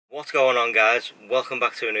What's going on, guys? Welcome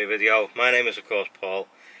back to a new video. My name is of course Paul.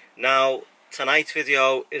 Now tonight's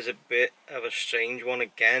video is a bit of a strange one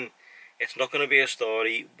again. It's not going to be a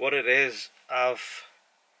story. What it is, I've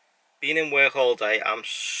been in work all day. I'm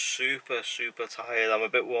super tired. I'm a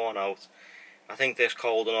bit worn out. I think this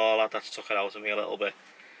cold and all that's took it out of me a little bit.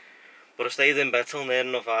 But I stayed in bed till near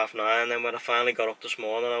enough 9:30, and then when I finally got up this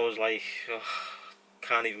morning I was like, oh,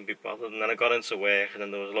 can't even be bothered. And then I got into work and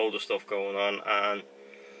then there was a load of stuff going on, and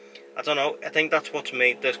I don't know, I think that's what's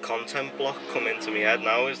made this content block come into my head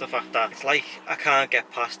now, is the fact that it's like I can't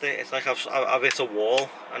get past it. It's like I've hit a wall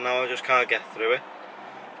and now I just can't get through it.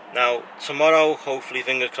 Now tomorrow, hopefully,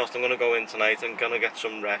 fingers crossed, I'm going to go in tonight. I'm going to get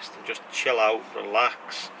some rest and just chill out,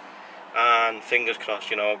 relax, and fingers crossed,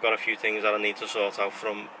 you know, I've got a few things that I need to sort out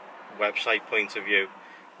from website point of view,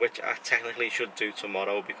 which I technically should do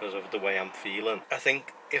tomorrow because of the way I'm feeling. I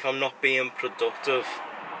think if I'm not being productive,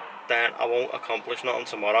 then I won't accomplish nothing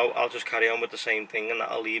tomorrow. I'll just carry on with the same thing, and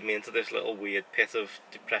that'll lead me into this little weird pit of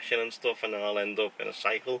depression and stuff, and then I'll end up in a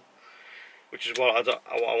cycle, which is what I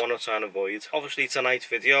want to try and avoid. Obviously tonight's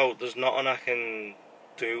video, there's nothing I can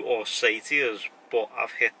do or say to you, but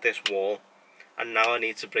I've hit this wall and now I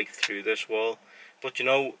need to break through this wall. But you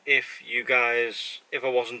know, if I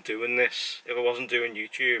wasn't doing this, if I wasn't doing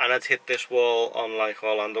YouTube and I'd hit this wall on like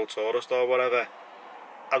Orlando Tourist or whatever,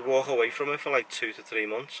 I'd walk away from it for like 2 to 3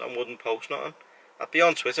 months and wouldn't post nothing. I'd be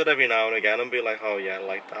on Twitter every now and again and be like, oh yeah,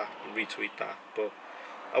 like that, retweet that, but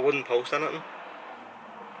I wouldn't post anything.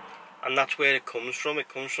 And that's where it comes from. It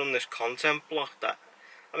comes from this content block that,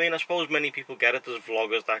 I mean, I suppose many people get it. There's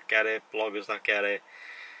vloggers that get it, bloggers that get it,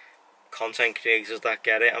 content creators that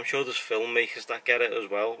get it. I'm sure there's filmmakers that get it as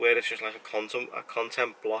well, where it's just like a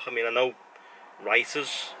content block. I mean, I know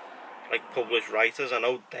writers, like published writers, I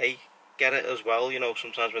know they get it as well. You know,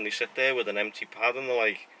 sometimes when they sit there with an empty pad and they're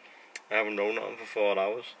like, I haven't wrote nothing for 4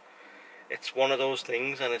 hours. It's one of those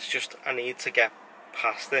things, and it's just, I need to get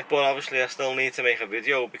past it. But obviously I still need to make a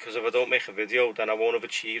video, because if I don't make a video then I won't have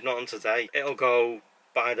achieved nothing today. It'll go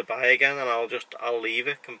by the by again and I'll leave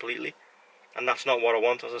it completely. And that's not what I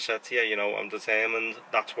want. As I said to you, you know, I'm determined.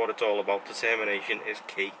 That's what it's all about. Determination is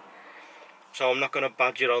key. So I'm not going to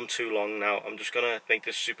badger on too long now. I'm just going to make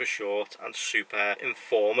this super short and super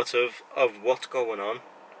informative of what's going on.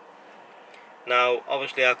 Now,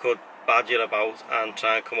 obviously I could badger about and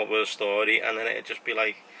try and come up with a story, and then it'd just be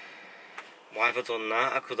like, why have I done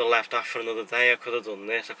that? I could have left that for another day. I could have done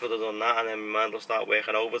this, I could have done that, and then my mind will start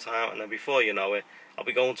working overtime, and then before you know it, I'll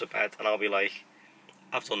be going to bed and I'll be like,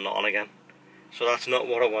 I've done nothing again. So that's not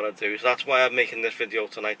what I want to do. So that's why I'm making this video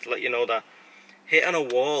tonight, to let you know that hitting a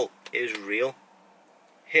wall is real.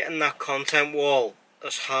 Hitting that content wall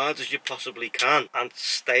as hard as you possibly can and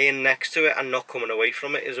staying next to it and not coming away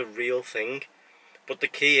from it is a real thing. But the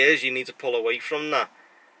key is you need to pull away from that,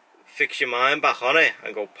 fix your mind back on it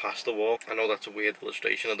and go past the wall. I know that's a weird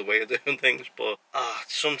illustration of the way of doing things, but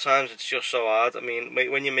sometimes it's just so hard. I mean,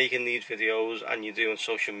 when you're making these videos and you're doing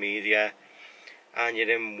social media and you're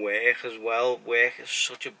in work as well, work is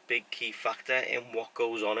such a big key factor in what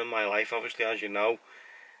goes on in my life. Obviously, as you know,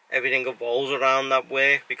 everything evolves around that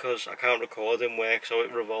work, because I can't record in work, so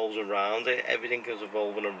it revolves around it. Everything is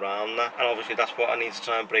evolving around that, and obviously that's what I need to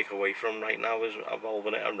try and break away from right now, is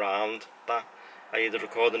evolving it around that. I either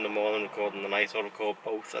record in the morning, record in the night, or record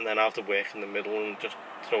both, and then I have to work in the middle and just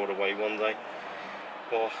throw it away one day.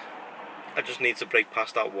 But I just need to break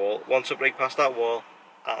past that wall. Once I break past that wall,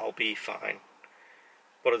 I'll be fine.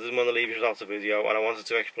 But I didn't want to leave you without a video, and I wanted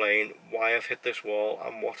to explain why I've hit this wall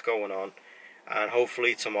and what's going on. And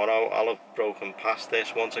hopefully tomorrow I'll have broken past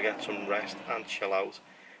this once I get some rest and chill out.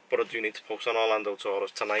 But I do need to post on Orlando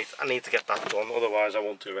Tourist tonight. I need to get that done, otherwise I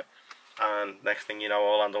won't do it. And next thing you know,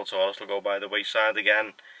 Orlando Tourist will go by the wayside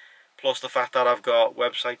again. Plus the fact that I've got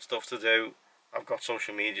website stuff to do, I've got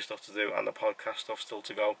social media stuff to do, and the podcast stuff still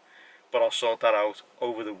to go. But I'll sort that out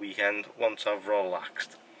over the weekend once I've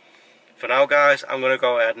relaxed. For now, guys, I'm going to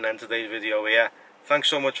go ahead and end today's video here. Thanks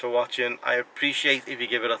so much for watching. I appreciate if you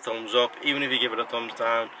give it a thumbs up. Even if you give it a thumbs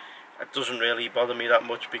down, it doesn't really bother me that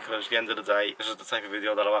much, because at the end of the day, this is the type of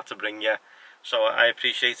video that I've had to bring you. So I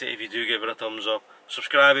appreciate it if you do give it a thumbs up.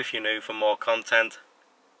 Subscribe if you're new for more content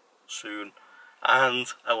soon. And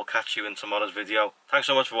I will catch you in tomorrow's video. Thanks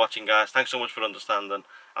so much for watching, guys. Thanks so much for understanding.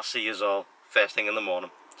 I'll see you all first thing in the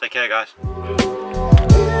morning. Take care, guys.